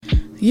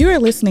You are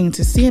listening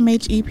to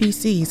CMH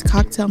EPC's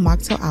Cocktail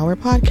Mocktail Hour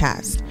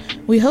podcast.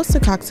 We host a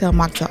Cocktail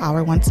Mocktail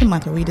Hour once a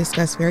month where we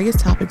discuss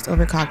various topics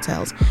over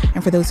cocktails.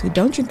 And for those who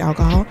don't drink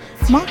alcohol,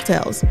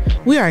 mocktails.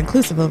 We are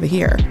inclusive over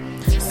here.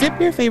 Sip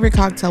your favorite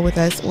cocktail with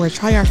us or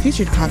try our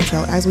featured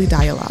cocktail as we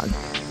dialogue.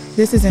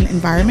 This is an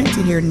environment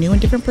to hear new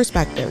and different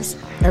perspectives.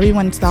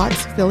 Everyone's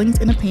thoughts, feelings,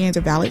 and opinions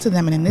are valid to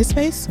them, and in this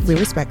space, we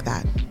respect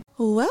that.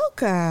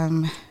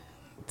 Welcome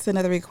to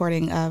another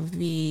recording of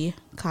the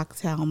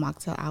Cocktail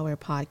Mocktail Hour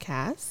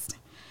podcast.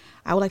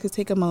 I would like to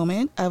take a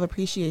moment of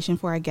appreciation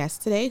for our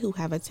guests today who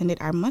have attended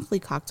our monthly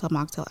Cocktail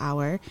Mocktail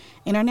Hour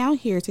and are now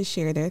here to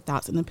share their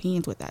thoughts and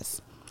opinions with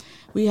us.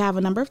 We have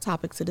a number of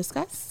topics to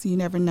discuss. You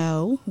never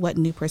know what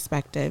new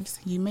perspectives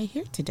you may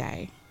hear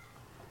today.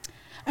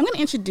 I'm going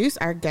to introduce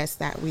our guest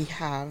that we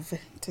have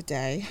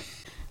today.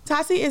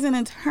 Tassie is an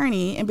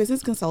attorney and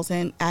business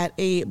consultant at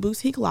a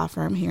boutique law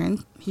firm here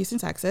in Houston,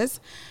 Texas.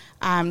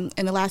 In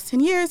the last 10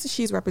 years,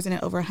 she's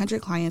represented over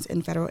 100 clients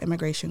in federal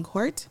immigration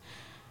court.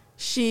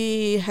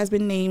 She has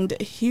been named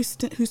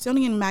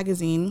Houstonian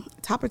Magazine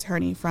top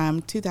attorney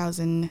from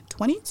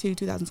 2020 to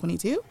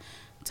 2022,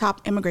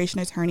 top immigration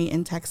attorney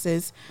in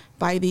Texas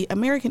by the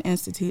American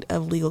Institute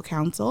of Legal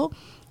Counsel,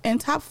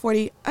 and top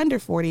 40 under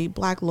 40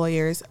 black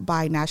lawyers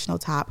by National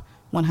Top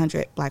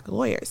 100 Black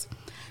Lawyers.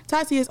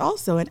 Tassie is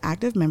also an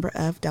active member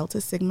of Delta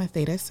Sigma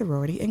Theta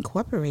Sorority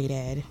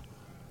Incorporated.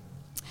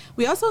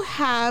 We also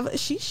have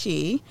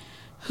Shishi,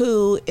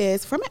 who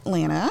is from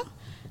Atlanta.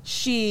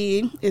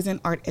 She is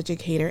an art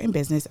educator and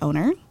business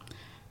owner.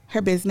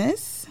 Her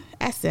business,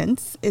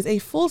 Essence, is a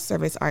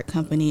full-service art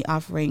company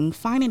offering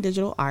fine and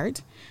digital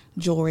art,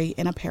 jewelry,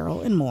 and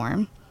apparel, and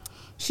more.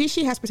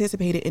 Shishi has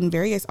participated in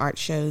various art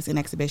shows and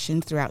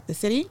exhibitions throughout the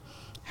city.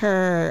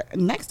 Her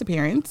next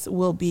appearance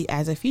will be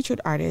as a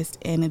featured artist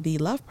in the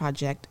Love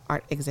Project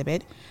art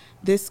exhibit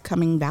this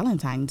coming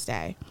Valentine's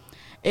Day.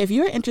 If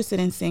you're interested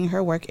in seeing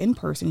her work in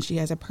person, she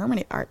has a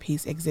permanent art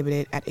piece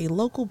exhibited at a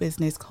local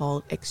business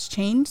called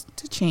Exchange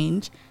to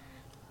Change.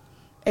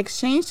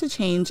 Exchange to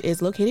Change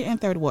is located in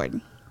 3rd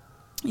Ward.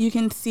 You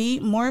can see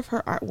more of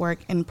her artwork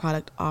and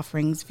product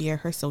offerings via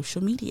her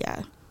social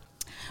media.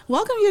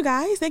 Welcome, you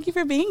guys. Thank you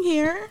for being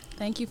here.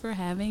 Thank you for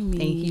having me.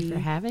 Thank you for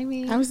having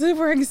me. I'm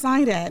super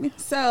excited.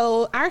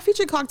 So our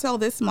featured cocktail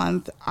this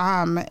month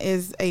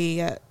is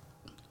a,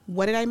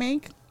 what did I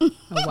make? A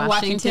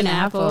Washington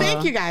apple.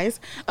 Thank you, guys.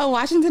 A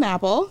Washington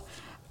apple.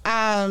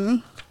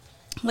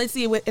 Let's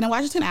see. In a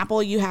Washington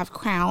apple, you have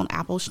Crown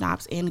apple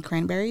schnapps and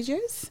cranberry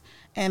juice,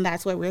 and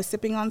that's what we're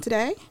sipping on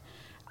today.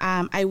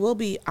 I will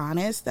be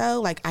honest, though.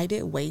 Like, I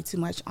did way too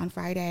much on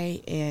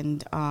Friday,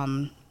 and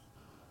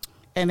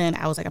then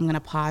I was like, I'm going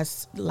to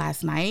pause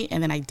last night,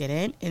 and then I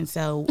didn't. And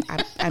so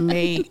I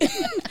may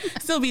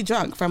still be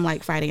drunk from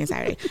like Friday and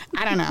Saturday.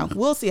 I don't know.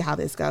 We'll see how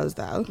this goes,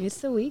 though.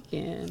 It's the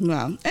weekend.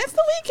 Well, it's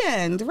the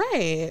weekend,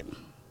 right?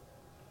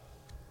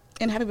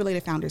 And happy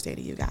belated Founders Day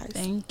to you guys.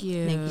 Thank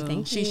you.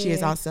 Thank you. She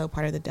is also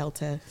part of the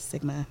Delta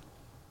Sigma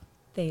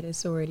Theta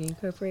Sorority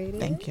Incorporated.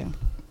 Thank you.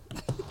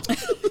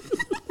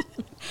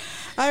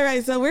 All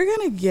right, so we're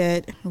going to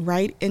get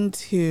right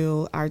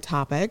into our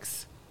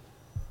topics.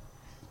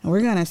 And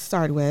we're going to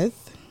start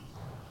with,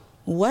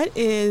 what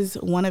is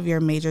one of your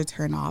major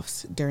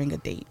turnoffs during a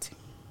date?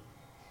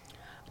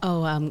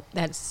 Oh,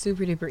 that's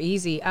super duper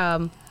easy.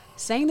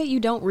 Saying that you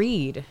don't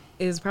read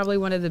is probably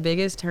one of the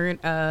biggest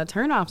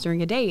turnoffs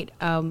during a date.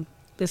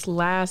 This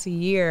last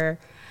year,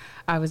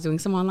 I was doing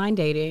some online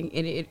dating,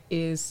 and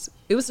it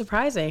was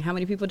surprising how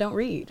many people don't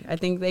read. I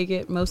think they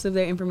get most of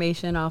their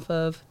information off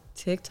of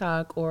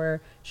TikTok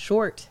or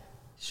short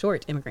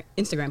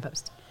Instagram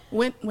posts.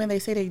 When they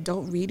say they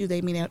don't read, do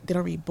they mean they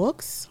don't read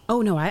books?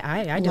 Oh no,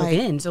 I dove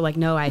in. So like,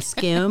 no, I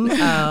skim.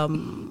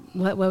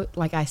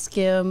 I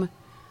skim.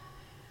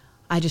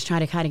 I just try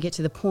to kind of get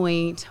to the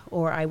point,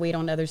 or I wait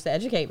on others to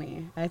educate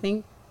me. I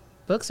think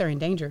books are in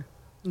danger.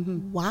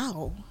 Mm-hmm.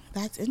 Wow,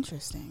 that's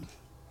interesting.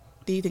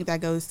 Do you think that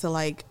goes to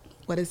like,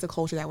 what is the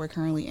culture that we're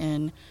currently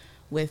in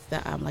with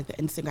the like the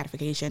instant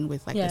gratification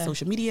with like the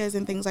social medias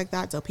and things like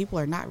that? So people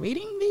are not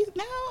reading these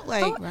now?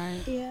 Like,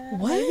 right. Yeah.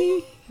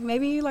 What?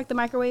 Maybe like the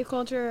microwave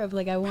culture of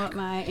like, I want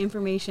my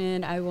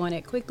information, I want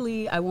it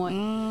quickly, I want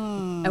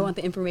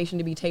the information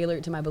to be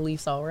tailored to my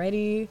beliefs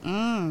already.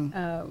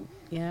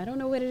 Yeah, I don't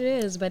know what it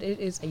is, but it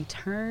is a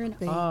turn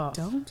off.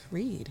 They don't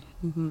read.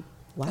 Mm-hmm.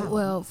 Wow.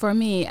 Well, for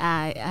me,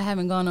 I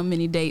haven't gone on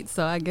many dates,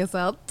 so I guess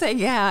I'll take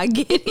it how I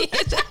get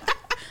it.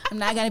 I'm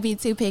not going to be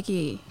too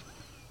picky.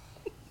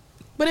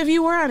 But if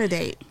you were on a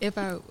date, if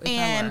I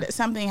were.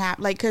 Something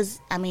happened, like, because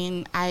I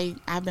mean,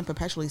 I've been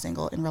perpetually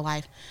single in real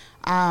life,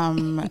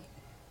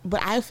 but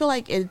I feel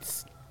like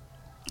it's,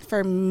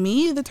 for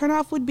me, the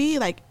turnoff would be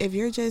like if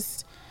you're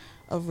just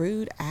a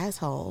rude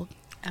asshole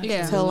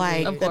to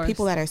like the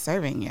people that are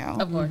serving you.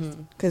 Of course,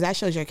 because that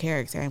shows your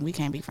character, and we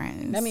can't be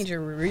friends. That means you're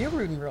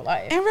rude in real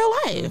life. In real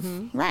life,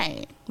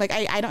 right? Like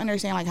I don't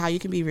understand like how you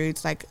can be rude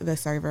to like the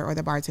server or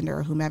the bartender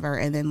or whomever,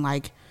 and then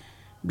like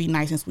be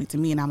nice and sweet to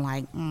me, and I'm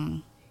like,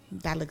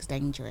 that looks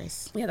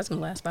dangerous. Yeah, that's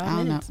gonna last 5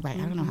 minutes. minutes.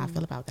 I don't know how I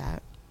feel about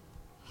that.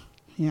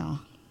 You know.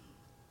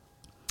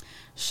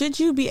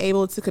 Should you be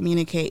able to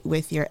communicate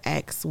with your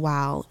ex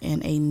while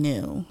in a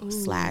new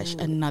 /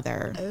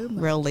 another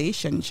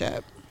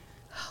relationship?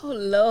 Oh,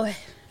 Lord.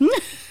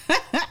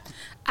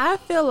 I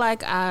feel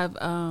like I've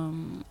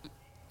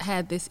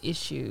had this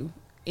issue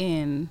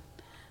in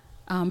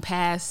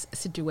past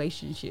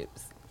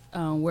situationships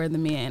where the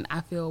men,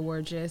 I feel,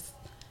 were just,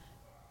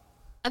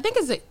 I think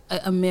it's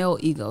a male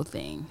ego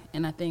thing.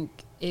 And I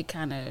think it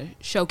kind of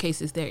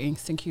showcases their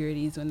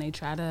insecurities when they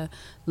try to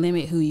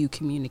limit who you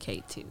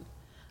communicate to.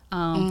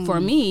 For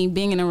me,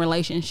 being in a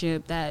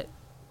relationship, that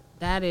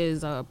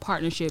is a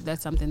partnership.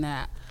 That's something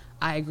that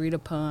I agreed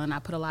upon. I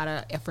put a lot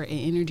of effort and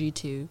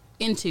energy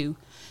into,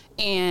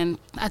 and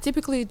I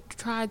typically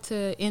try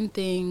to end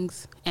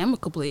things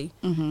amicably.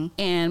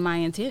 And my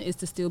intent is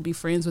to still be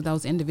friends with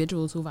those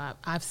individuals who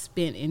I've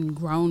spent and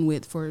grown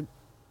with for,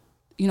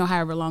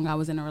 however long I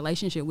was in a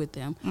relationship with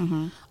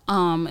them.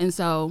 And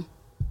so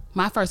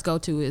my first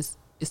go-to is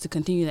to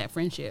continue that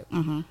friendship.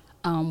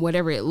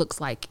 Whatever it looks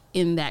like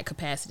in that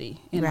capacity,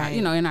 in our,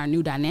 in our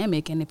new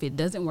dynamic. And if it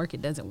doesn't work,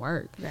 it doesn't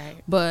work. Right.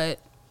 But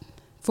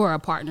for a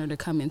partner to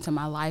come into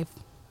my life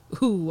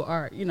who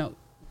are,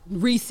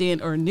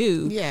 recent or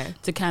new,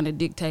 to kind of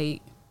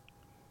dictate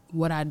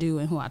what I do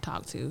and who I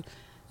talk to,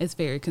 it's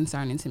very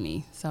concerning to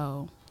me.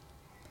 So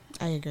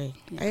I agree.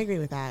 I agree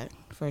with that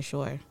for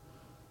sure.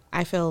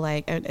 I feel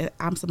like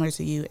I'm similar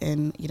to you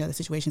in, the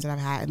situations that I've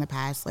had in the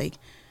past, like,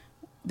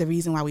 the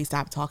reason why we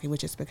stopped talking was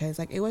just because,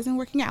 like, it wasn't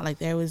working out. Like,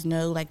 there was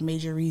no, like,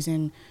 major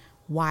reason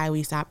why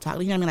we stopped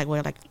talking. You know what I mean? Like,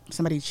 where, like,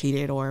 somebody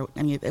cheated or,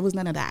 it was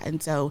none of that.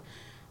 And so,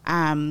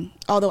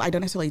 although I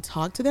don't necessarily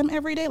talk to them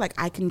every day, like,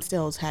 I can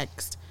still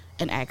text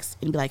an ex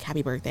and be like,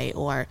 happy birthday.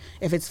 Or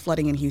if it's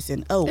flooding in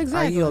Houston,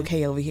 are you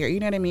okay over here?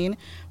 You know what I mean?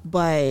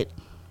 But,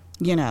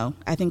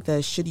 I think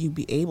the should you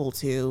be able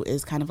to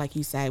is kind of like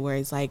you said, where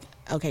it's like,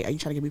 okay, are you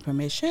trying to give me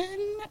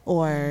permission?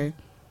 Or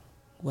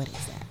what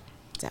is that?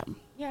 So...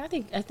 Yeah, I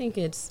think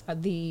it's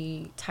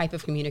the type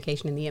of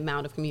communication and the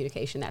amount of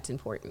communication that's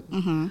important.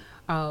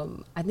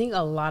 I think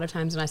a lot of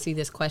times when I see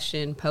this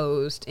question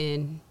posed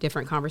in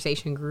different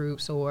conversation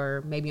groups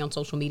or maybe on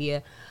social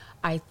media,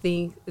 I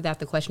think that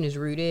the question is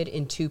rooted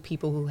in two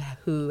people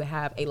who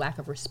have a lack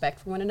of respect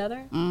for one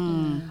another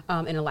and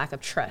a lack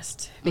of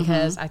trust.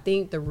 Because I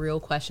think the real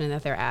question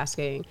that they're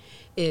asking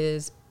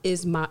is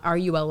are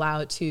you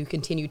allowed to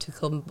continue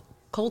to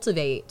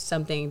cultivate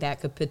something that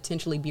could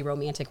potentially be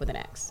romantic with an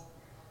ex?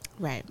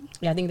 Right.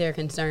 Yeah, I think they're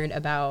concerned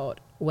about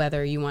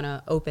whether you want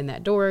to open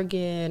that door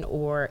again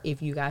or if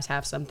you guys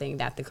have something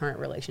that the current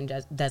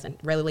relationship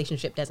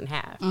doesn't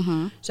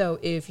have. So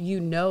if you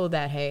know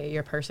that, hey,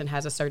 your person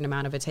has a certain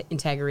amount of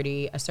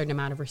integrity, a certain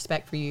amount of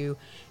respect for you,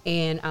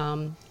 and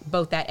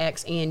both that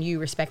ex and you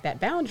respect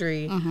that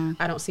boundary,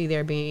 I don't see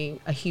there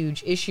being a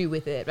huge issue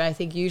with it. But I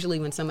think usually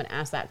when someone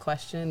asks that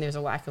question, there's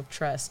a lack of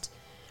trust,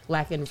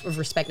 lack of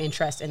respect and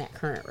trust in that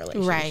current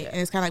relationship. Right. And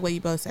it's kind of like what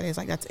you both said is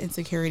like that's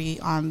insecurity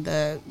on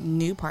the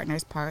new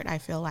partner's part, I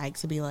feel like,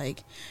 to be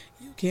like,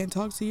 you can't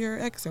talk to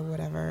your ex or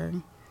whatever.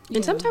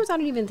 And sometimes I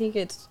don't even think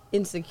it's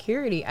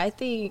insecurity. I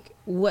think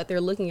what they're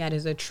looking at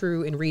is a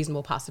true and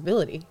reasonable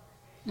possibility.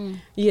 So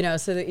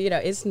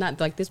that, it's not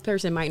like this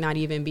person might not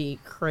even be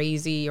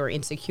crazy or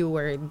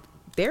insecure.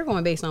 They're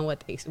going based on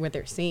what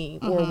they're seeing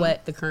or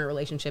what the current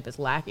relationship is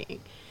lacking.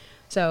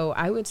 So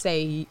I would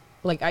say,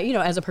 like,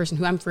 as a person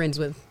who I'm friends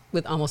with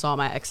almost all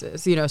my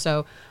exes,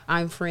 so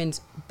I'm friends,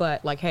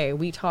 but like, hey,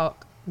 we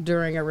talk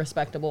during a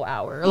respectable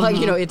hour. Like,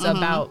 it's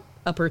about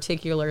a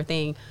particular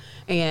thing.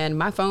 And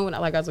my phone,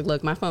 like I was like,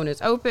 look, my phone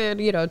is open,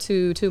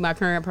 to my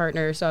current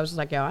partner. So I was just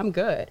like, yo, I'm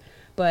good.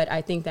 But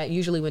I think that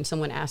usually when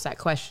someone asks that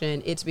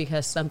question, it's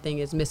because something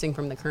is missing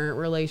from the current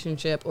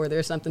relationship or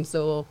there's something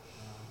still,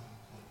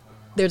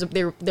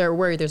 they're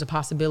worried there's a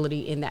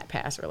possibility in that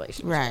past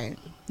relationship. Right.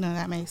 No,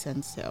 that makes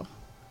sense too.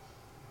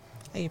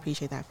 I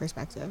appreciate that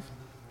perspective.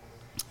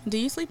 Do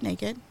you sleep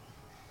naked?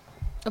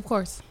 Of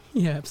course.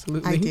 Yeah,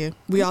 absolutely. I do.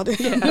 We all do.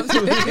 Yeah,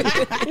 absolutely.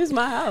 It's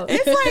my house.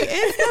 It's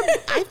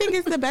like, I think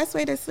it's the best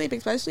way to sleep,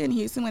 especially in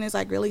Houston when it's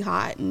like really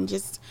hot and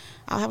just,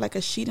 I'll have like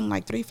a sheet and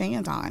like 3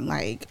 fans on.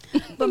 Like,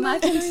 but my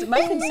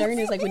concern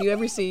is like when you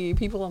ever see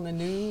people on the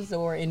news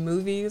or in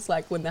movies,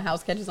 like when the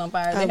house catches on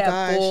fire, they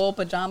have full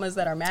pajamas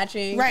that are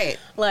matching. Right.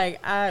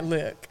 Like, I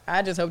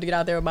just hope to get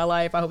out there with my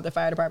life. I hope the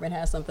fire department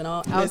has something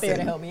out there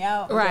to help me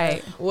out.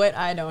 Right. What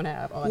I don't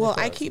have on. Well,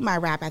 I keep my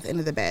wrap at the end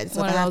of the bed.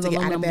 So if I have to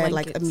get out of bed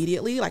like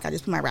immediately, like I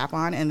just put my wrap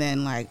on and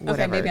then like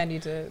whatever. Okay, maybe I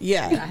need to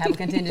have a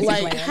contingency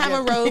like plan. Have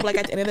a robe like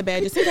at the end of the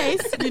bed just in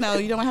case.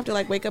 You don't have to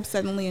like wake up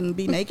suddenly and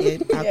be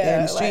naked out there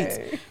in the streets.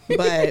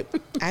 But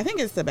I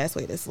think it's the best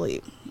way to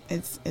sleep.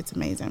 It's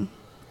amazing.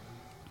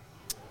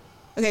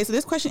 Okay, so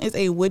this question is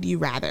a would you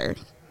rather.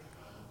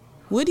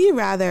 Would you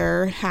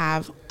rather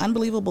have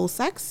unbelievable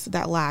sex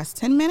that lasts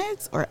 10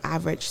 minutes or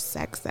average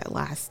sex that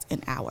lasts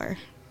an hour?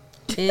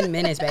 10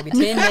 minutes, baby.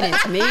 10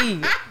 minutes.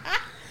 Me.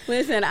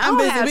 Listen, I'm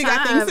busy. We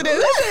got things to do.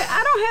 Listen,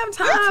 I don't have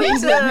time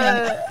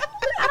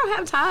I don't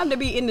have time to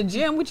be in the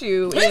gym with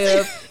you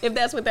if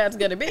that's what that's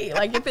gonna be.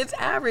 Like if it's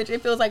average,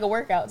 it feels like a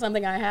workout,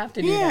 something I have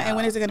to do. Yeah, now. and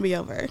when is it gonna be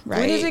over?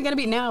 Right? When is it gonna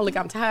be now? Like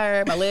I'm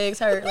tired, my legs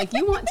hurt. Like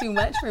you want too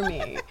much from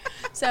me.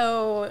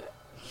 So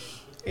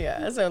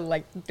yeah, so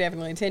like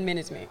definitely 10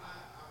 minutes me.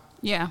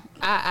 Yeah,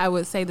 I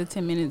would say the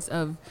 10 minutes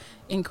of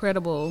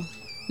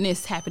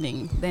incredibleness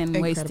happening than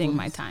wasting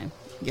my time.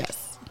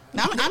 Yes.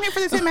 Now, I'm here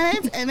for the 10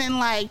 minutes, and then,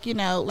 like, you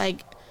know,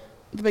 like,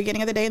 the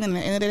beginning of the day, and then the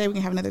end of the day, we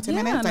can have another 10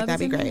 minutes. Like,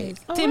 that'd be great.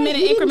 10-minute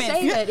increments.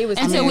 Say that it was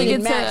until we get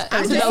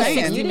I'm to just those saying.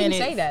 60 You minutes.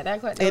 didn't say that.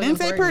 That It didn't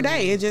say per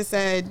day. It just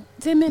said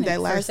 10 minutes.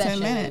 that last per 10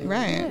 session. minutes.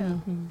 Right. Yeah.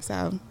 Mm-hmm.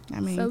 So, I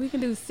mean. So we can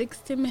do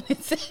 6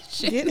 10-minute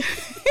sessions. Get-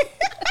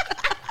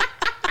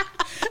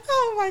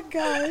 oh, my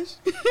gosh.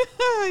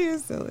 You're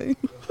silly.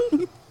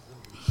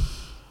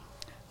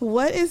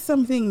 What is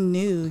something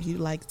new you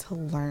like to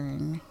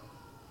learn?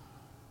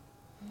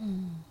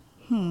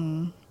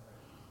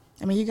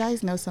 I mean, you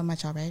guys know so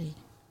much already.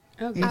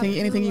 Okay.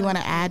 Anything you want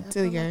to add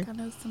to your? I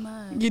know so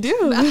much. You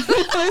do.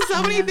 There's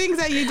so many things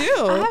that you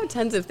do. I have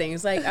tons of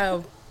things. Like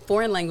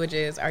foreign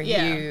languages are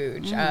Yeah.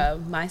 huge.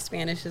 My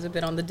Spanish is a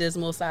bit on the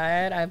dismal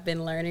side. I've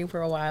been learning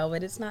for a while,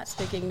 but it's not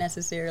sticking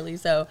necessarily.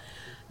 So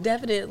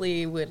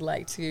definitely would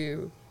like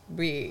to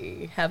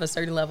have a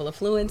certain level of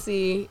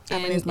fluency I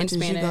mean, as much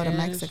in as you Spanish. go to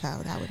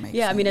Mexico, that would make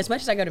Yeah, sense. I mean, as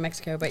much as I go to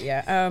Mexico, but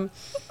yeah.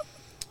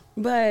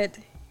 But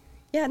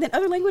yeah, and then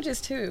other languages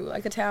too,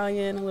 like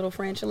Italian, a little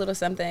French, a little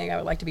something. I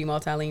would like to be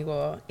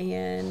multilingual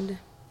and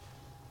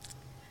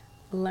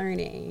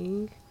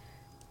learning.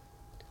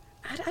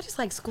 I just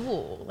like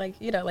school. Like,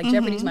 you know, like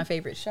Jeopardy's my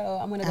favorite show.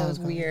 I'm one of those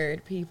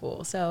weird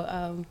people.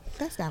 So,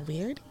 That's not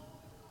weird.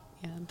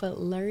 yeah, but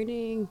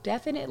learning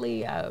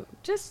definitely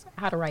just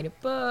how to write a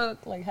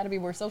book, like how to be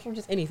more social,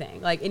 just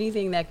anything. Like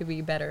anything that could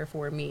be better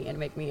for me and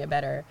make me a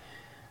better,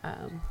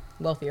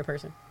 wealthier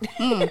person.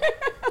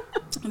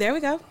 There we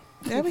go.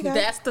 There we go.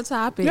 That's the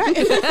topic.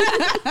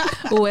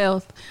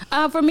 Wealth.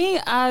 For me,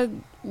 I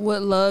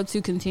would love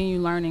to continue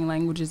learning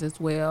languages as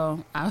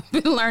well. I've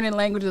been learning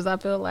languages, I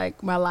feel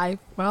like, my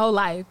whole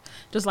life,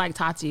 just like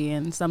Tati.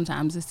 And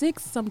sometimes it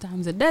sticks,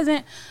 sometimes it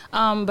doesn't.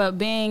 But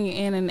being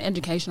in an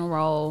educational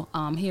role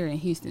here in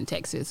Houston,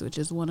 Texas, which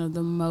is one of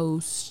the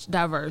most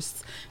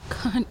diverse,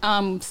 one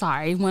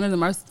of the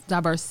most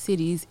diverse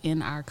cities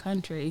in our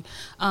country,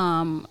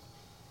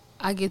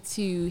 I get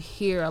to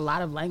hear a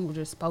lot of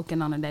languages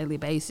spoken on a daily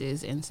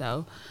basis, and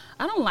so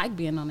I don't like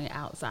being on the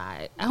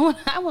outside. I want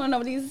to know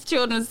what these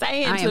children are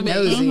saying I to am me.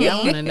 nosy. I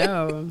want to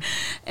know.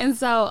 And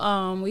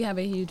so we have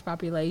a huge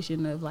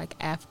population of like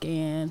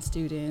Afghan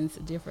students,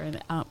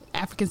 different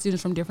African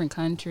students from different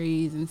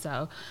countries, and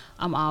so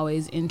I'm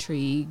always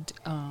intrigued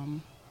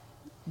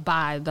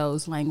by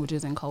those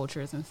languages and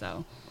cultures, and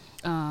so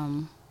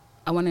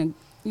I want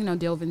to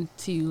delve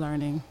into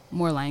learning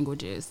more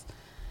languages.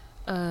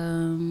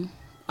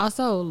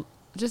 Also,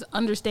 just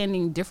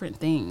understanding different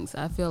things.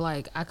 I feel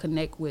like I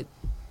connect with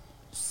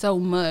so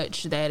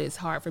much that it's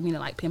hard for me to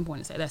like pinpoint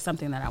and say that's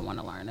something that I want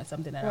to learn. That's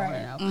something that I want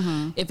to know.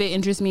 Mm-hmm. If it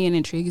interests me and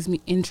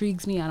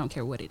intrigues me, I don't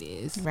care what it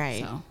is.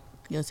 Right. So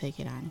You'll take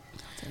it on.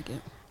 I'll take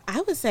it.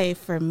 I would say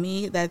for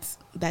me, that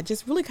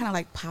just really kind of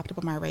like popped up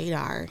on my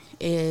radar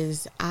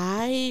is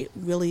I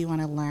really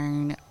want to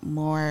learn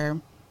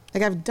more.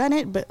 Like I've done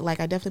it, but like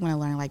I definitely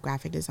want to learn like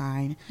graphic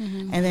design.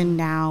 And then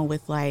now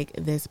with like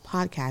this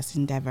podcast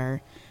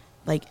endeavor,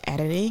 like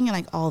editing and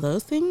like all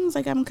those things,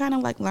 like I'm kind of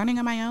like learning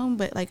on my own,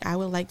 but like I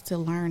would like to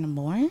learn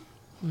more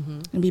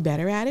and be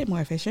better at it,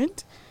 more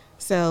efficient.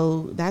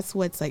 So that's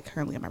what's like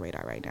currently on my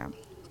radar right now.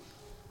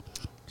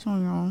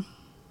 So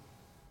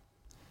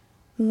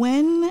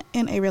when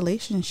in a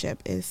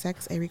relationship is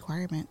sex a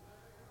requirement?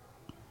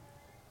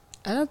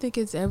 I don't think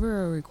it's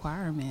ever a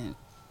requirement.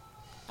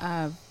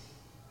 I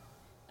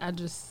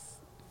just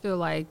feel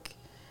like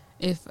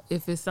if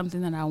it's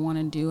something that I want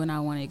to do and I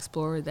want to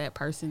explore with that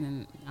person,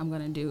 and I'm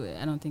going to do it.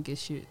 I don't think it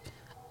should.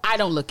 I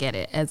don't look at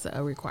it as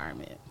a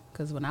requirement,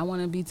 because when I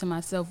want to be to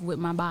myself with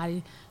my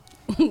body,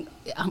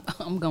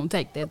 I'm going to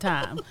take that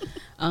time,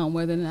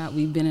 whether or not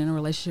we've been in a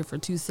relationship for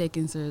 2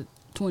 seconds or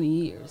 20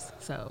 years.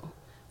 So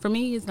for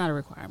me, it's not a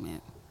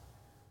requirement.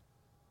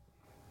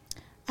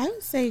 I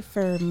would say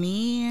for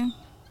me,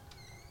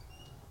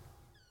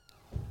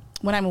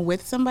 when I'm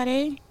with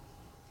somebody,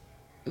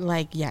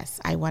 like,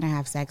 yes, I want to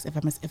have sex.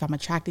 If I'm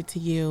attracted to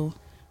you,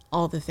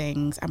 all the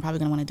things, I'm probably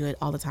going to want to do it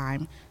all the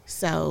time.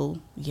 So,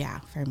 yeah,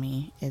 for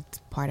me, it's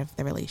part of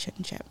the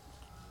relationship.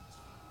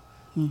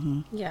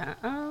 Yeah,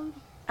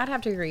 I'd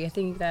have to agree. I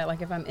think that,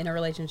 like, if I'm in a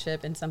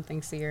relationship and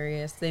something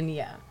serious, then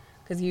yeah.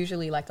 Because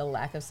usually, like, a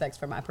lack of sex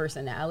for my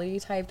personality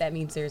type, that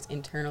means there's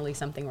internally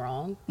something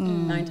wrong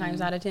 9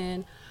 times out of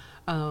 10.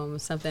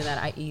 Something that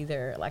I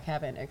either like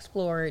haven't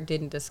explored,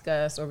 didn't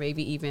discuss, or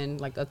maybe even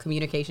like a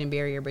communication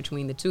barrier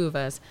between the two of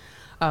us.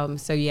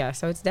 So yeah,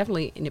 so it's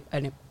definitely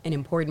an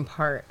important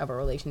part of a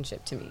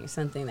relationship to me,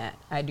 something that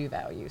I do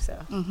value.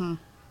 So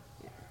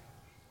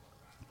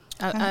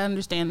I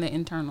understand the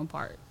internal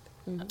part.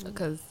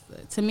 because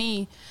to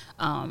me,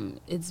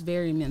 it's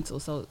very mental.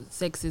 So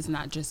sex is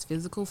not just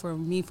physical for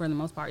me. For the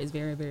most part, it's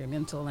very, very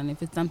mental. And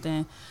if it's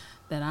something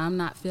that I'm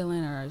not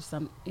feeling, or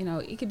some,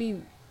 it could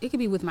be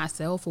with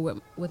myself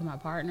or with my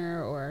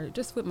partner or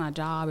just with my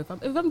job. If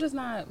I'm just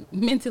not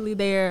mentally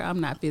there, I'm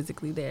not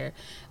physically there,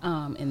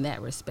 in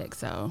that respect.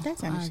 So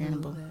that's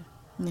understandable.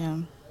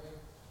 Yeah,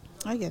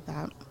 I get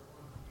that.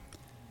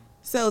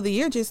 So the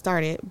year just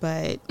started,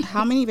 but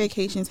how many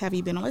vacations have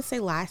you been on? Let's say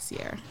last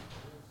year.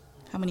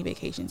 How many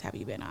vacations have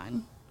you been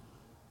on?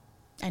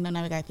 I know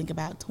now we gotta think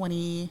about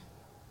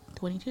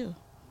 2022.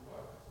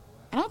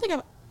 I don't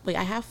think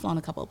I have flown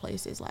a couple of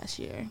places last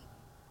year,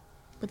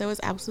 but there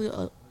was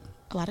absolutely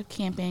a lot of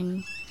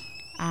camping.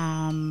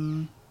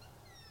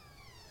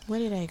 Where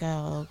did I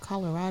go?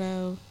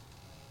 Colorado,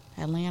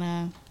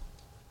 Atlanta.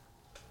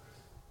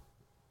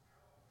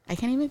 I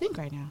can't even think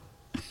right now.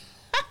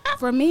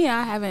 For me,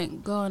 I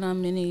haven't gone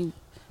on many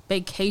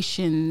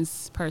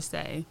vacations per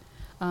se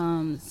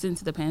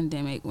since the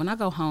pandemic. When I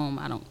go home,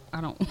 I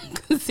don't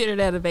consider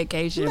that a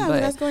vacation. No,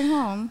 but that's going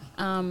home.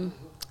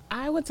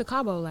 I went to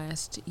Cabo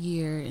last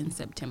year in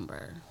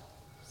September.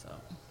 So,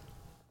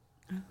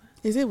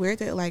 is it weird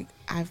that like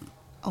I've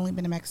only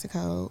been to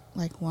Mexico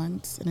like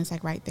once and it's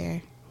like right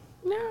there?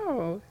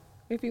 No.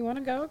 If you want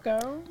to go,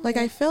 go. Like,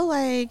 I feel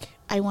like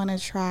I want to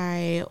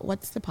try,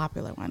 what's the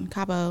popular one?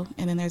 Cabo,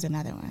 and then there's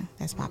another one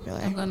that's popular.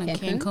 I'm going to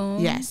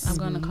Cancun. Yes. I'm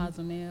going to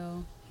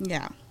Cozumel.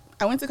 Yeah.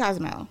 I went to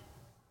Cozumel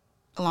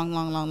a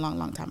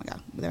long time ago.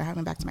 But then I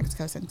haven't been back to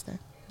Mexico since then.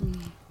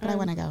 But I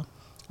want to go.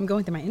 I'm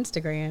going through my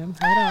Instagram.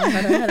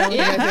 Hold on.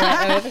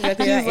 Yeah. She's like,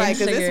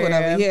 because this one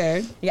over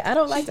here. Yeah, I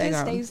don't like to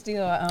stay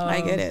still.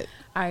 I get it.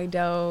 I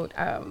don't.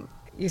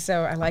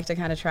 So I like to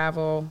kind of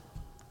travel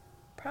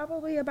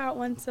probably about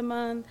once a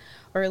month,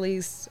 or at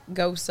least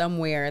go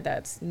somewhere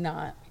that's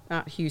not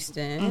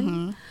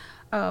Houston.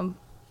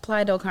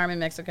 Playa del Carmen,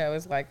 Mexico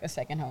is like a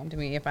second home to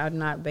me. If I'm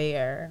not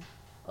there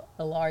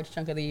a large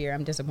chunk of the year,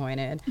 I'm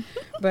disappointed.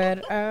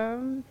 But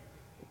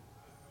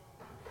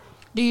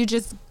do you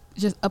just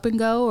up and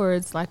go, or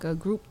it's like a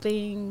group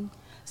thing?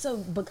 So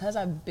because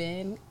I've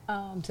been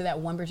to that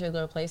one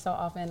particular place so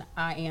often,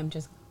 I am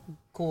just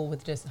cool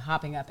with just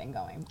hopping up and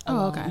going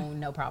alone, okay.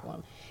 No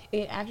problem.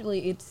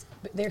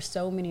 There's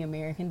so many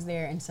Americans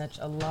there and such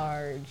a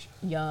large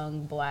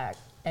young Black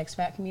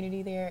expat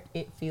community there.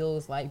 It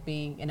feels like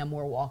being in a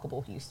more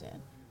walkable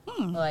Houston.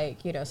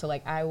 So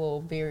like I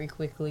will very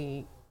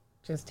quickly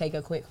just take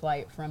a quick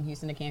flight from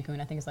Houston to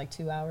Cancun. I think it's like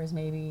 2 hours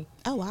maybe.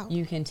 Oh wow.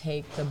 You can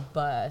take the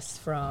bus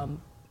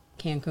from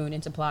Cancun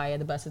into Playa.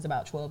 The bus is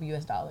about $12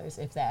 US,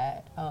 if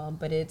that.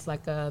 But it's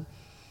like a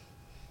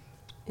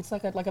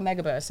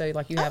megabus. So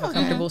like you have a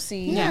comfortable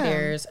seat. Yeah.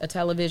 There's a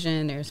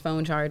television. There's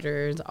phone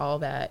chargers. All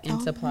that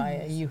into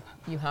Playa. Nice.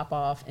 You hop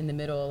off in the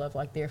middle of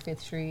like their 5th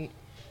Street,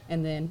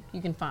 and then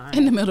you can find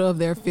in the middle of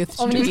their 5th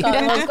Street.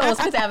 It's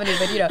 5th Avenue,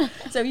 but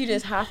so you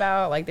just hop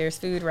out. Like there's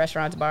food,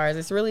 restaurants, bars.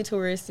 It's really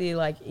touristy.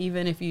 Like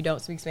even if you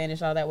don't speak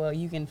Spanish all that well,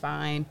 you can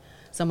find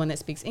someone that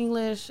speaks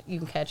English. You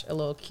can catch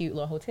a cute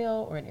little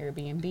hotel or an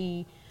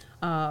Airbnb.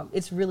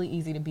 It's really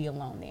easy to be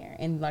alone there,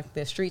 and like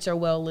the streets are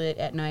well lit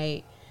at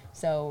night.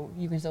 So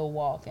you can still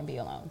walk and be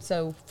alone.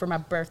 So for my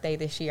birthday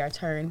this year, I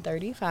turned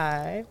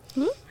 35.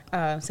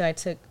 So I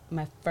took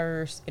my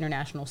first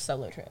international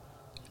solo trip.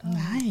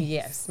 Nice.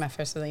 Yes, my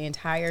first of the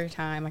entire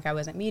time. Like I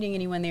wasn't meeting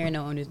anyone there.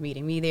 No one was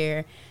meeting me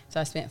there. So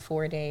I spent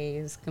 4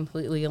 days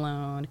completely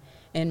alone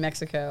in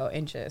Mexico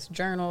and just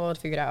journaled,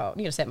 figured out,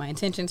 set my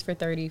intentions for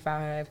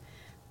 35.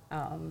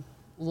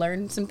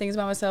 Learn some things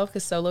about myself,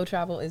 because solo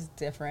travel is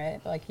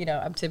different. Like,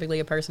 I'm typically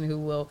a person who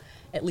will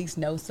at least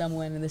know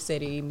someone in the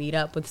city, meet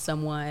up with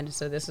someone.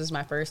 So this was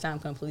my first time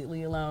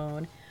completely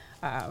alone.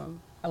 I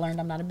learned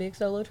I'm not a big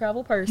solo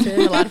travel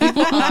person. A lot of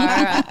people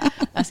are.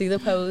 I see the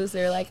posts.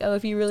 They're like, oh,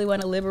 if you really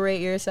want to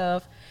liberate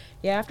yourself.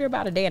 Yeah, after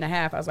about a day and a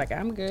half, I was like,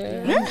 I'm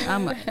good.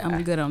 I'm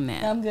good on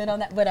that. I'm good on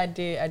that. But I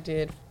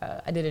did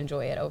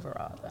enjoy it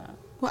overall, though.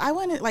 Well, I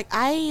want to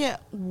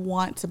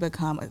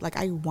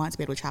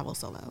be able to travel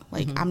solo.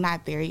 Like, I'm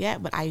not there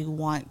yet, but I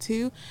want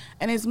to.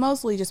 And it's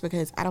mostly just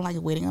because I don't like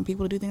waiting on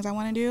people to do things I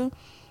want to do.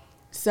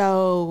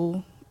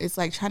 So it's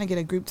like trying to get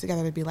a group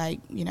together to be like,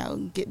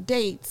 get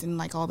dates and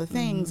like all the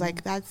things.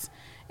 Like it's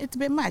a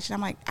bit much. And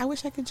I'm like, I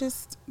wish I could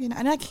just,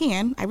 and I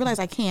can. I realize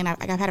I can.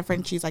 I've had a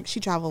friend, she's like, she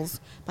travels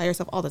by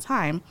herself all the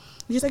time.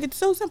 And she's like, it's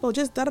so simple,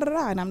 just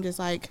da-da-da-da. And I'm just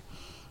like,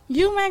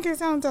 you make it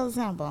sound so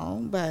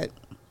simple. But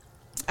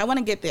I want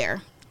to get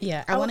there.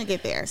 Yeah, I want to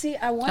get there. See,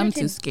 I'm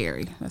too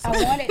scary. That's what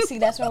I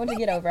wanted to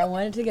get over. I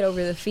wanted to get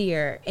over the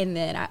fear, and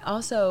then I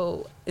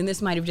also, and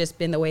this might have just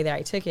been the way that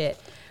I took it,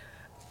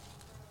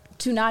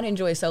 to not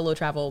enjoy solo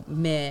travel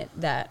meant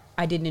that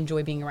I didn't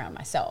enjoy being around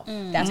myself.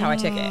 That's how I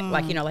took it.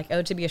 Like, you know, like,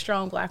 oh, to be a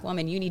strong Black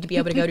woman, you need to be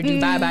able to go to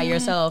Dubai by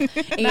yourself.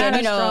 And,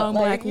 you know, strong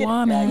like, Black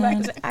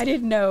woman. I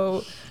didn't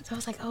know. So I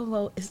was like, oh,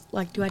 well, it's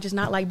like, do I just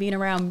not like being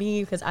around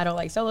me because I don't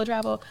like solo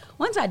travel?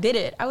 Once I did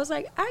it, I was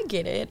like, I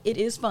get it. It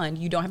is fun.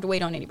 You don't have to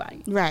wait on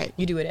anybody. Right.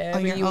 You do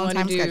whatever you want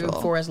to do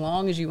for as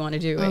long as you want to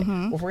do it,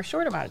 or for a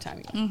short amount of time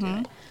you want to do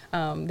it.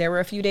 There were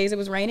a few days it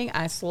was raining.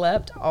 I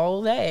slept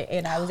all day,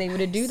 and I was able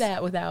to do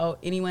that without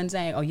anyone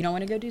saying, oh, you don't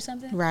want to go do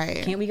something?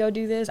 Right. Can't we go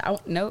do this?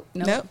 Nope.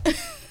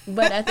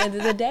 But at the end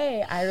of the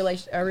day, I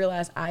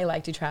realized I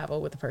like to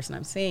travel with the person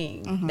I'm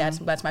seeing.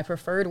 That's my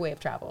preferred way of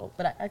travel.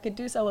 But I could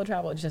do solo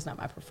travel. It's just not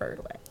my preferred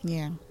way.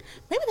 Yeah.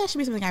 Maybe that should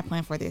be something I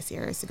plan for this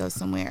year, is to go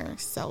somewhere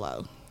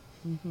solo.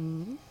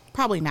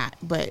 Probably not,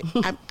 but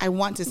I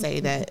want to say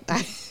that.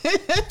 I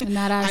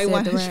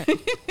want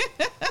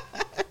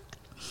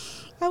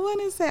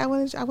to try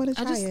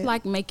I just it.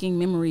 like making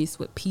memories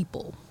with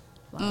people.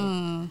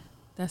 Like,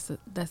 that's the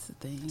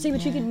thing. See,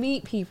 but you can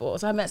meet people.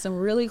 So I met some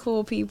really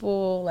cool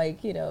people,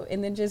 like, you know,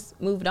 and then just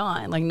moved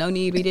on. Like, no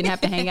need. We didn't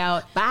have to hang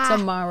out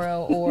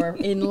tomorrow or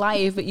in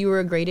life, but you were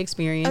a great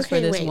experience for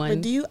this one.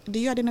 But do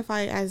you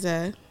identify as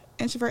a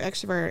introvert,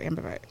 extrovert, or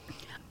ambivert?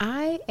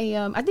 I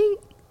am. I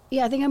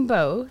think I'm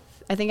both.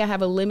 I think I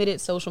have a limited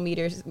social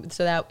media,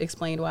 so that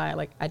explained why.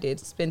 Like, I did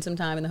spend some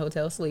time in the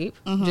hotel sleep,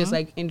 just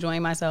like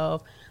enjoying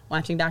myself,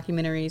 watching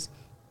documentaries.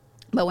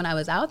 But when I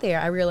was out there,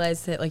 I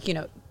realized that, like,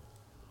 to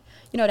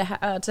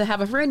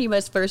have a friend, you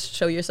must first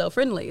show yourself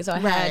friendly. So I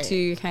had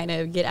to kind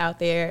of get out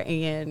there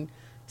and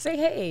say,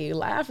 hey,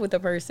 laugh with the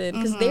person,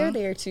 because they're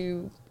there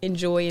to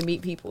enjoy and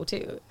meet people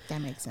too.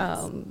 That makes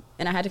sense.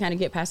 And I had to kind of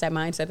get past that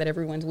mindset that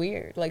everyone's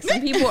weird. Like,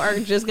 some people are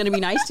just going to be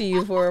nice to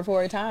you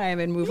for a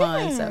time and move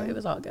on. So it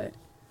was all good.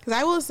 Because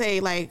I will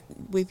say, like,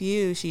 with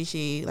you,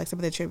 Shishi, like, some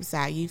of the trips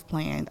that you've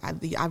planned,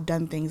 I've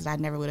done things that I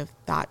never would have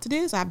thought to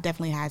do. So I've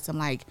definitely had some,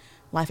 like,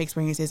 life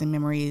experiences and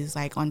memories,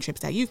 like, on trips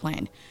that you've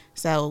planned.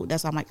 So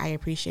that's why I'm like, I hear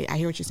what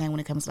you're saying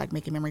when it comes to, like,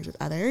 making memories with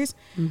others.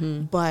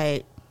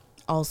 But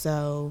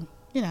also,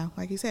 you know,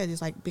 like you said,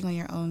 just, like, being on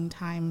your own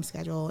time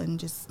schedule and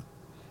just,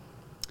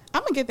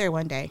 I'm going to get there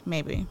one day,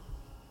 maybe.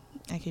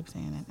 I keep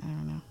saying it. I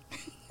don't know.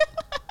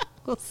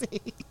 We'll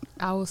see.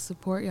 I will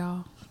support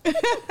y'all.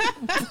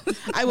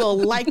 I will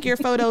like your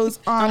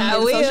photos on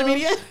social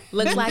media.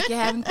 Looks like you're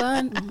having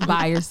fun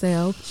by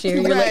yourself. Share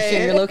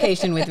your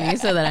location with me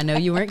so that I know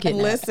you weren't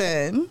kidnapped.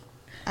 Listen,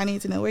 I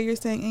need to know where you're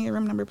staying and your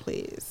room number,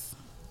 please.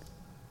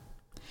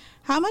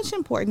 How much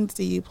importance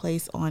do you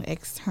place on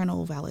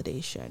external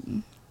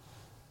validation?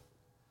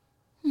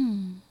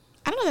 I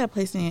don't know that I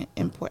place any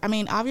important. I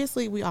mean,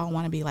 obviously, we all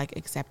want to be, like,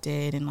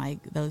 accepted and, like,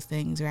 those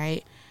things,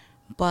 right?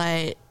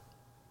 But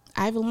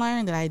I've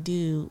learned that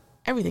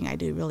everything I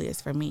do really is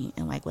for me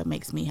and, like, what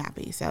makes me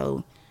happy.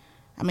 So,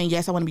 I mean,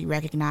 yes, I want to be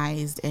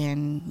recognized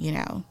and, you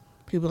know,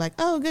 people are like,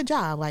 oh, good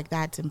job. Like,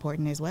 that's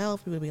important as well.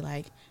 People be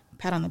like,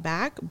 pat on the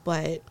back.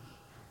 But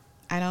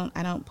I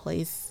don't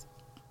place,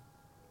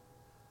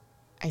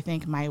 I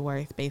think, my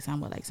worth based on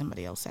what, like,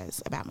 somebody else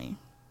says about me.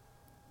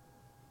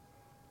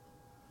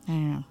 I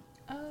don't know.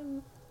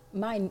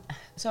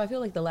 So I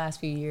feel like the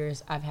last few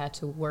years I've had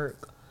to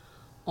work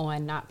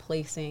on not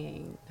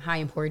placing high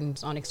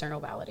importance on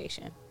external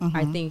validation.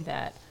 I think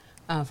that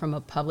from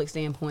a public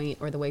standpoint,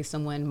 or the way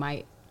someone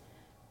might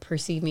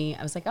perceive me,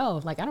 I was like,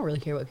 oh, like, I don't really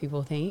care what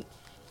people think.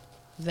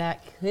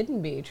 That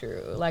couldn't be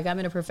true. Like, I'm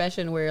in a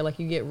profession where, like,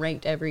 you get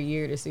ranked every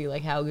year to see,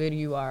 like, how good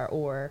you are,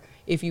 or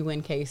if you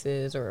win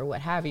cases or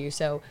what have you.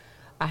 So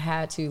I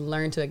had to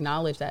learn to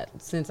acknowledge that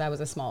since I was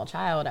a small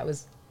child, I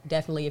was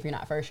definitely, if you're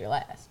not first, you're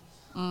last.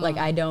 Like,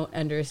 I don't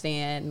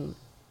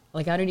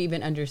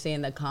even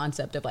understand the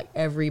concept of, like,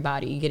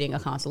 everybody getting a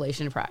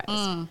consolation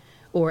prize.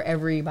 Or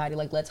everybody,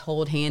 like, let's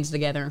hold hands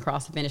together and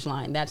cross the finish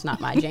line. That's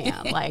not my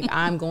jam. Like,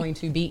 I'm going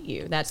to beat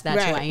you. That's right.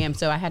 Who I am.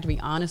 So I had to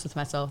be honest with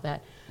myself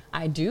that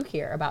I do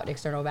care about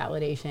external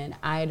validation.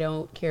 I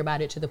don't care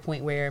about it to the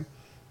point where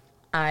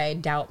I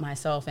doubt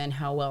myself and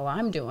how well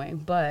I'm doing.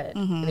 But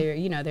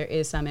there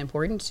is some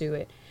importance to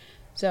it.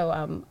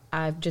 So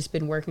I've just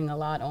been working a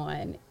lot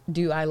on,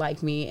 do I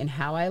like me and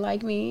how I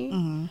like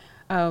me?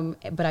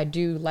 But I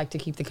do like to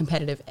keep the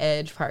competitive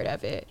edge part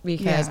of it,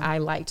 because I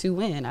like to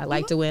win. I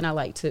like to win. I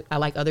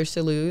like others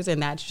to lose,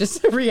 and that's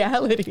just a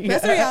reality.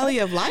 That's the reality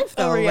of life,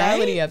 though, the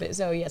reality right? of it.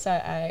 So yes,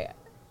 I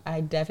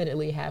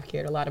definitely have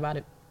cared a lot about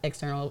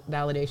external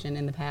validation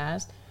in the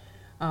past,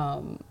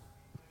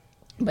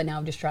 but now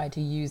I've just tried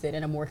to use it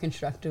in a more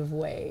constructive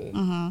way.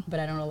 But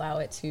I don't allow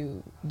it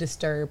to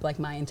disturb, like,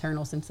 my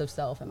internal sense of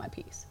self and my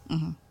peace.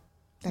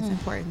 That's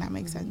important. That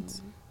makes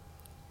sense.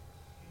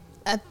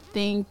 I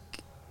think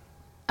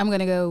I'm going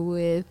to go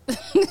with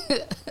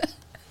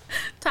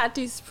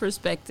Tati's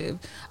perspective.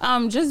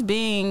 Just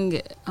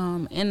being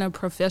in a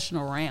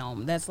professional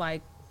realm, that's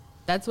what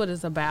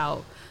it's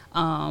about.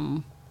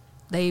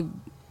 They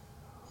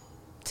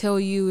tell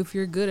you if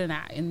you're good or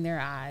not in their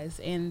eyes,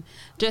 and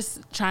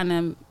just trying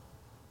to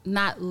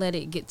not let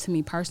it get to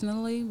me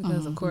personally,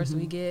 because of course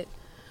we get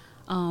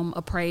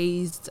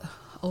appraised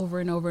over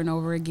and over and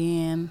over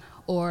again.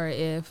 Or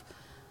if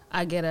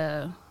I get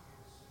a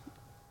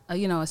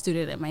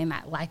student that may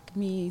not like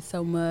me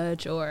so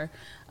much, or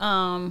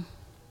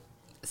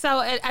so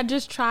I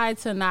just try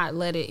to not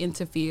let it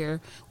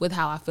interfere with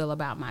how I feel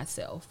about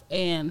myself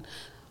and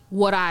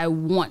what I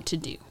want to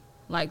do.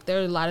 Like, there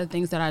are a lot of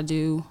things that I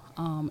do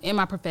in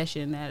my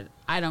profession that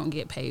I don't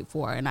get paid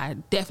for, and I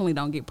definitely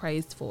don't get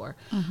praised for.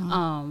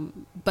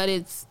 But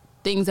it's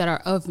things that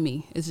are of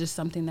me. It's just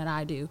something that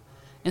I do.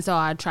 And so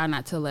I try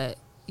not to let,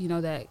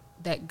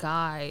 that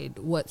guide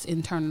what's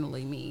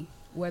internally me,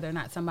 whether or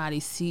not somebody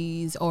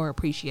sees or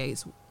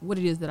appreciates what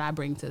it is that I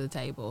bring to the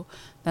table.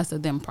 That's a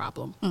them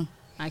problem.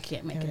 I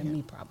can't make it a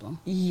me problem.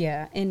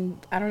 Yeah, and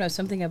I don't know,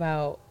 something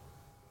about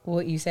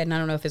what you said, and I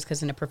don't know if it's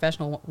because in the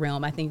professional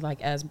realm, I think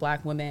like as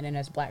Black women and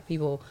as Black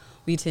people,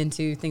 we tend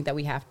to think that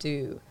we have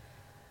to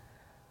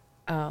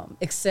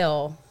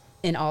excel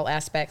in all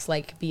aspects,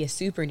 like be a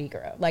super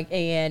Negro. Like,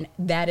 and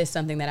that is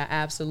something that I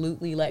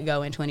absolutely let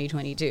go in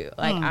 2022.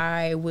 Like,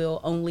 I will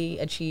only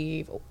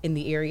achieve in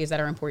the areas that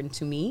are important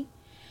to me,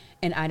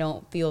 and I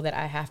don't feel that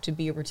I have to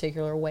be a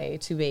particular way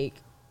to make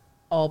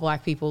all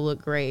Black people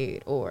look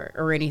great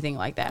or anything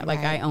like that. Right. Like,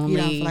 I only... You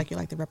don't feel like you're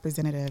like the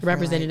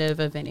representative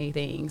of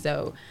anything.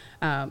 So,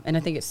 and I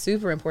think it's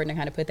super important to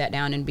kind of put that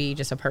down and be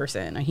just a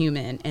person, a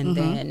human, and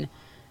then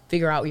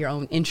figure out your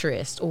own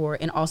interest,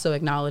 and also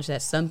acknowledge that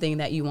something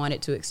that you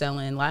wanted to excel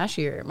in last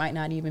year might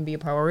not even be a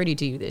priority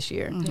to you this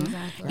year.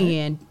 Exactly.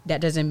 And that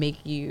doesn't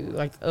make you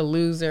like a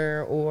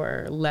loser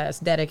or less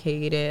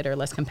dedicated or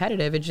less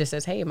competitive. It just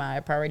says, hey, my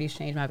priorities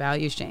changed, my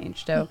values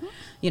changed. So,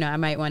 I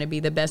might want to be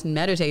the best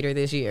meditator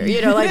this year,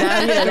 like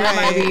that, that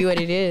might be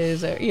what it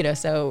is, or,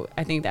 so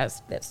I think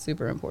that's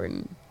super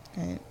important.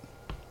 Right.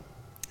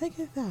 I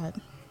get that.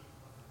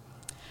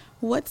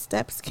 What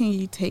steps can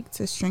you take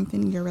to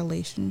strengthen your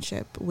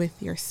relationship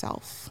with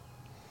yourself?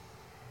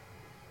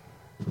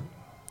 I'm going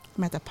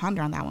to have to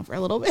ponder on that one for a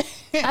little bit.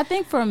 I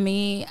think for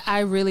me, I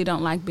really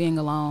don't like being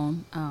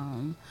alone.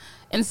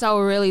 And so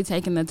really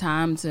taking the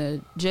time to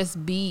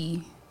just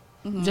be,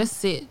 just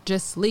sit,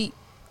 just sleep,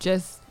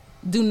 just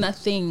do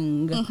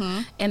nothing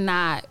and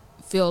not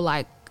feel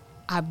like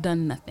I've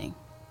done nothing.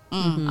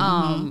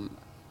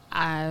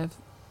 I've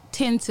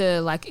tend to,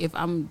 like, if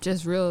I'm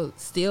just real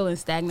still and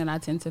stagnant, I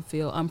tend to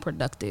feel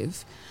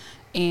unproductive,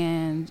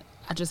 and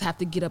I just have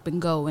to get up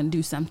and go and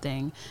do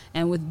something.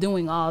 And with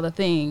doing all the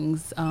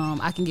things,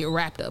 I can get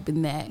wrapped up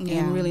in that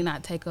and really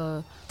not take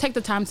the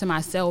time to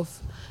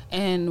myself.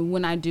 And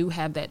when I do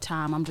have that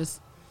time, I'm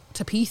just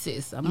to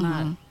pieces.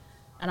 I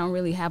don't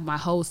really have my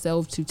whole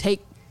self to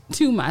take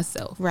to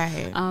myself.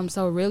 Right.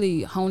 So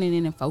really honing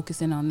in and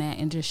focusing on that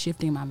and just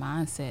shifting my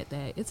mindset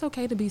that it's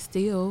okay to be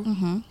still.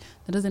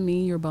 That doesn't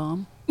mean you're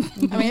bum.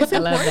 I mean, it's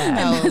important,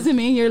 though. It doesn't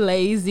mean you're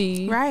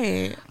lazy.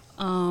 Right.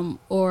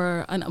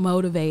 Or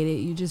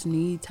unmotivated. You just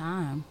need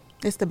time.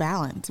 It's the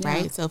balance,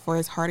 right? So for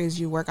as hard as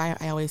you work,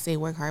 I always say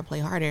work hard, play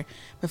harder.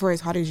 But for as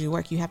hard as you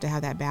work, you have to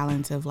have that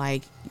balance of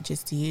like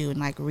just you and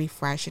like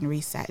refresh and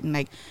reset. And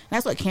like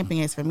that's what camping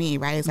is for me,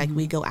 right? It's like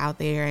we go out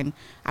there and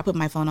I put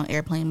my phone on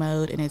airplane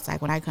mode, and it's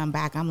like when I come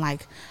back, I'm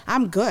like,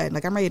 I'm good.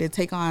 Like I'm ready to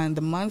take on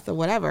the month or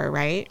whatever,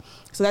 right?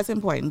 So that's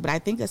important. But I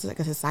think that's like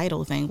a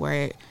societal thing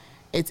where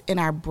it's in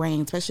our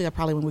brain, especially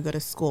probably when we go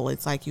to school.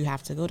 It's like you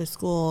have to go to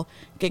school,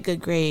 get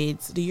good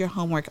grades, do your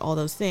homework, all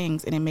those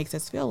things. And it makes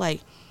us feel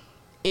like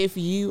if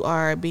you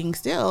are being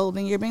still,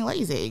 then you're being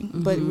lazy.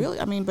 But really,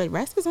 I mean, but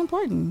rest is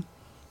important.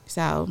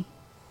 So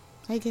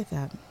I get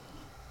that.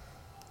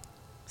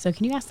 So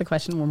can you ask the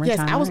question one more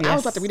time? I was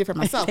about to read it for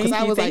myself because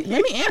I was like,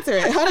 let me answer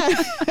it.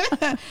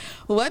 Hold on.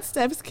 What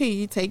steps can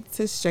you take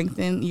to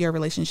strengthen your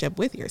relationship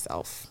with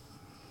yourself?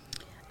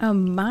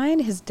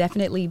 Mine has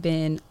definitely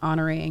been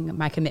honoring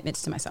my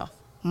commitments to myself.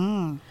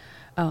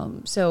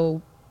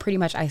 So pretty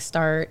much I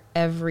start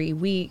every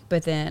week,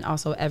 but then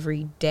also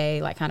every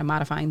day, like kind of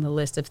modifying the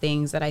list of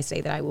things that I say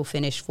that I will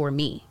finish for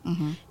me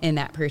in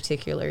that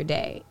particular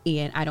day.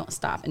 And I don't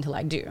stop until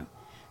I do.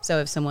 So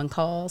if someone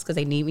calls because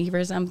they need me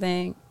for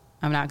something,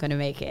 I'm not going to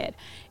make it.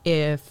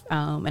 If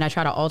and I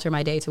try to alter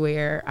my day to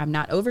where I'm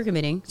not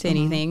overcommitting to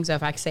anything. So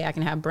if I say I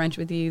can have brunch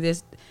with you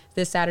this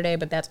Saturday,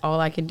 but that's all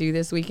I can do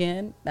this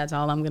weekend, that's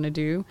all I'm going to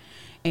do.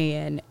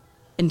 And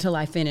until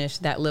I finish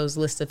those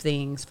lists of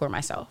things for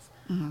myself.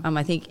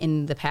 I think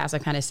in the past, I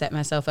kind of set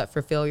myself up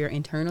for failure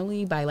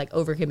internally by like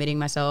overcommitting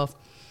myself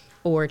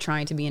or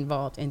trying to be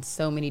involved in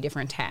so many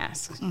different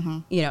tasks,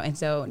 and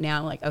so now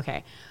I'm like,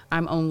 okay,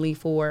 I'm only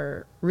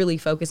for really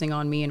focusing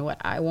on me and what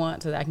I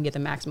want so that I can get the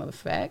maximum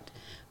effect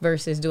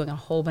versus doing a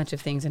whole bunch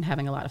of things and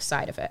having a lot of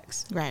side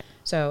effects. Right.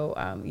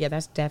 So,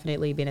 that's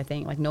definitely been a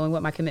thing, like knowing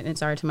what my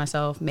commitments are to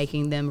myself,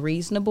 making them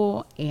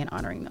reasonable and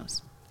honoring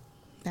those.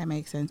 That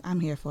makes sense.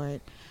 I'm here for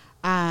it.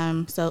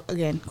 So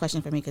again,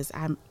 question for me, because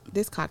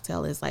this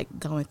cocktail is like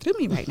going through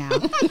me right now.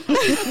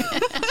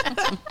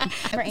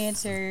 Never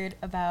answered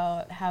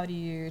about how do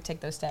you take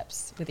those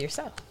steps with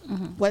yourself.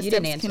 What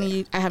steps can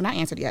you? I have not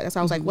answered yet. That's why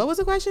I was like, what was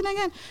the question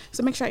again?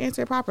 So make sure I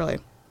answer it properly.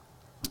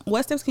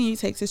 What steps can you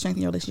take to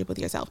strengthen your relationship with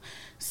yourself?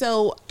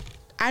 So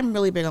I'm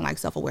really big on like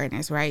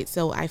self-awareness, right?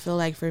 So I feel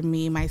like for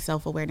me, my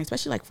self-awareness,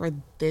 especially like for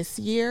this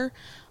year,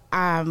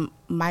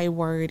 my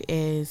word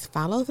is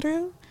follow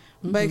through,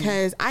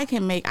 because I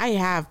can make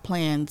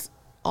plans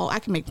all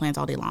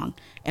day long,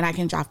 and I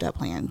can draft up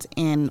plans,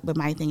 but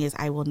my thing is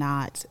I will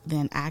not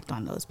then act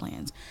on those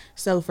plans.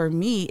 So for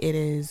me, it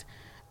is,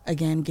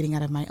 again, getting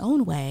out of my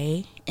own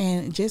way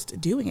and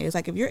just doing it. It's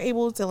like, if you're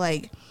able to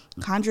like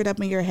conjure it up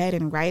in your head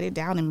and write it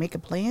down and make a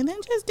plan, then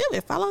just do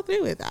it, follow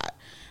through with that.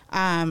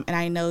 And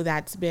I know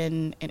that's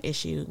been an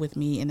issue with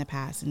me in the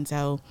past. And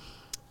so,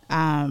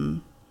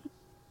 so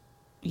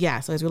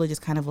it's really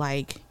just kind of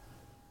like,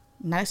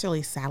 not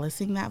necessarily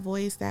silencing that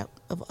voice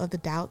of the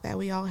doubt that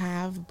we all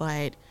have,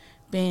 but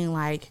being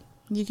like,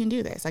 you can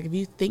do this. Like, if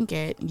you think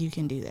it, you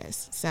can do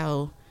this.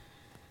 So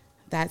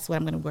that's what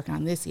I'm going to work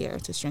on this year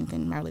to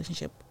strengthen my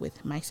relationship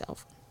with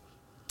myself.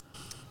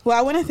 Well,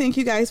 I want to thank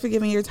you guys for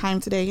giving your time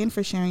today and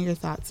for sharing your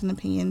thoughts and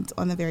opinions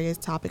on the various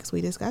topics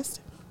we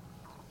discussed.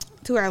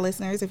 To our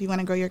listeners, if you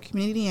want to grow your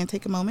community and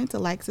take a moment to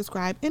like,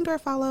 subscribe, and or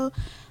follow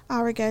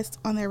our guests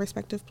on their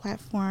respective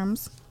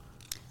platforms,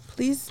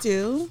 please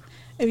do.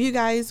 If you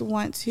guys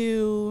want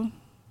to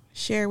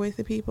share with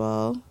the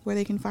people where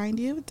they can find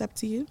you, it's up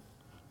to you.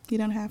 You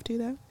don't have to,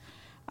 though.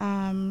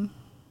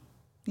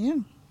 Yeah.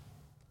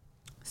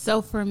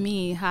 So for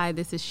me, hi,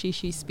 this is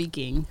Shishi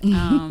speaking.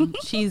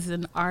 She's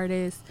an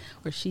artist,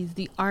 or she's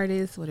the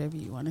artist, whatever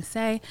you want to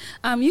say.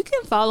 You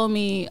can follow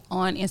me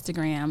on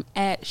Instagram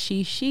at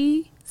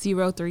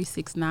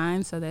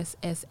Shishi0369. So that's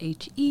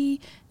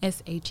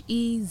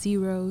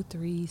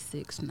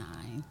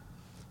SHESHE0369.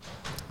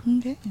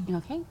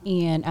 Okay.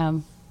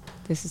 And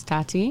this is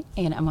Tati,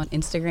 and I'm on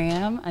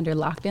Instagram under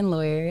Locked In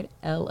Lawyered,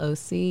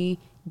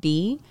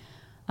 LOCD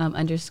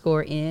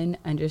 _N_Lawyered,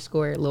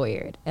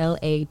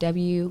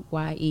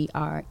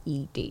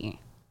 LAWYERED.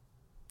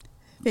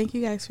 Thank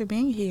you guys for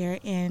being here,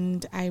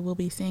 and I will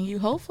be seeing you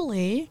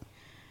hopefully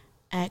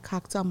at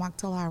Cocktail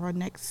Mocktail Hour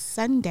next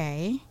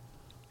Sunday.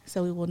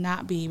 So we will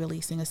not be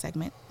releasing a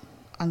segment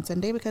on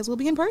Sunday because we'll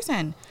be in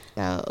person.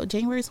 So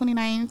January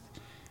 29th,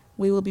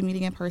 we will be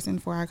meeting in person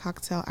for our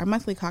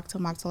monthly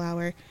Cocktail Mocktail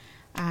Hour.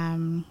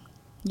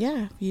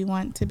 If you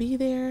want to be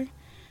there,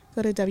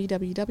 go to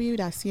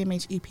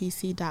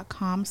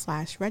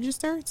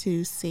www.cmhepc.com/register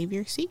to save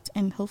your seat,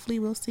 and hopefully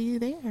we'll see you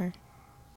there.